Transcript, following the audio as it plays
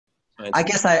I Right.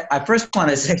 guess I first want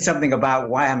to say something about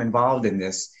why I'm involved in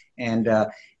this. And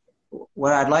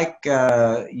what I'd like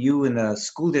you and the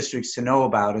school districts to know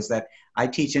about is that I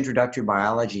teach introductory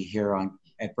biology here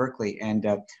at Berkeley. And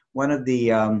one of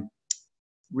the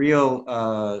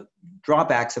real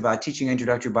drawbacks about teaching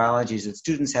introductory biology is that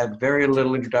students have very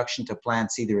little introduction to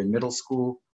plants either in middle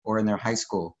school or in their high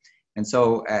school. And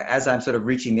so as I'm sort of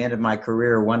reaching the end of my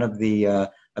career, one of the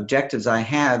objectives I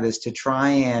have is to try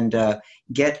and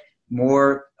get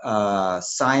more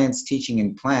science teaching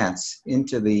in plants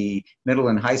into the middle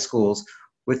and high schools,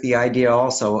 with the idea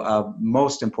also of,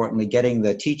 most importantly, getting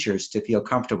the teachers to feel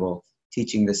comfortable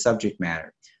teaching the subject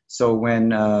matter. So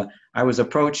when I was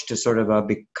approached to sort of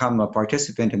become a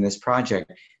participant in this project,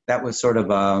 that was sort of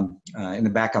in the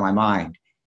back of my mind.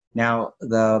 Now,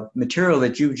 the material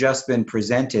that you've just been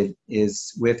presented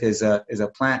is a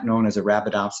plant known as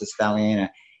Arabidopsis thaliana,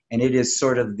 and it is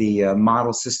sort of the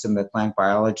model system that plant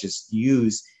biologists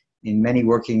use in many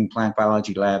working plant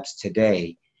biology labs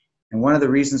today. And one of the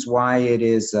reasons why it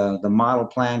is the model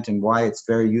plant and why it's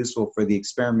very useful for the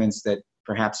experiments that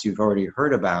perhaps you've already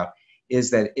heard about is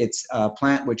that it's a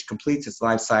plant which completes its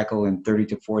life cycle in 30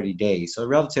 to 40 days, so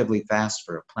relatively fast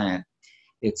for a plant.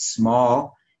 It's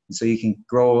small, and so you can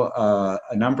grow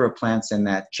a number of plants in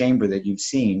that chamber that you've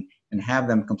seen and have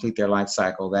them complete their life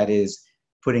cycle. That is,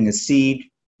 putting a seed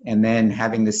and then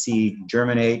having the seed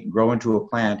germinate, grow into a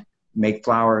plant, make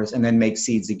flowers, and then make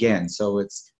seeds again. So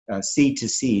it's seed to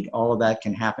seed. All of that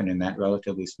can happen in that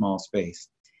relatively small space.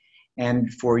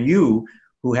 And for you,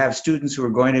 who have students who are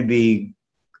going to be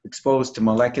exposed to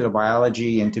molecular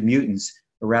biology and to mutants,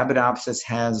 Arabidopsis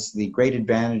has the great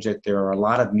advantage that there are a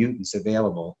lot of mutants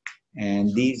available.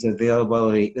 And this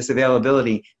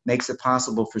availability makes it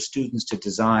possible for students to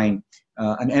design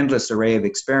an endless array of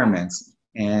experiments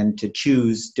and to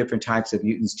choose different types of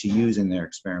mutants to use in their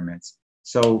experiments.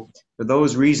 So for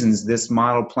those reasons, this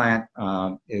model plant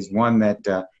is one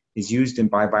that is used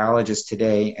by biologists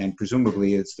today, and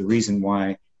presumably it's the reason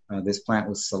why this plant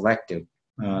was selected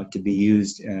to be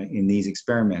used in these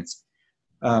experiments.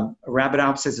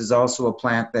 Arabidopsis is also a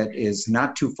plant that is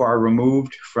not too far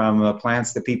removed from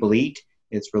plants that people eat.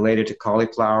 It's related to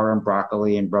cauliflower and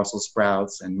broccoli and Brussels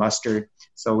sprouts and mustard.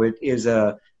 So it is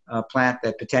a plant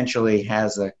that potentially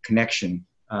has a connection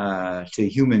to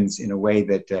humans in a way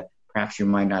that perhaps you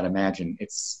might not imagine.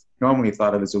 It's normally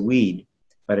thought of as a weed,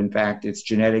 but in fact its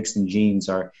genetics and genes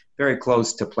are very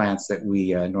close to plants that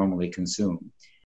we normally consume.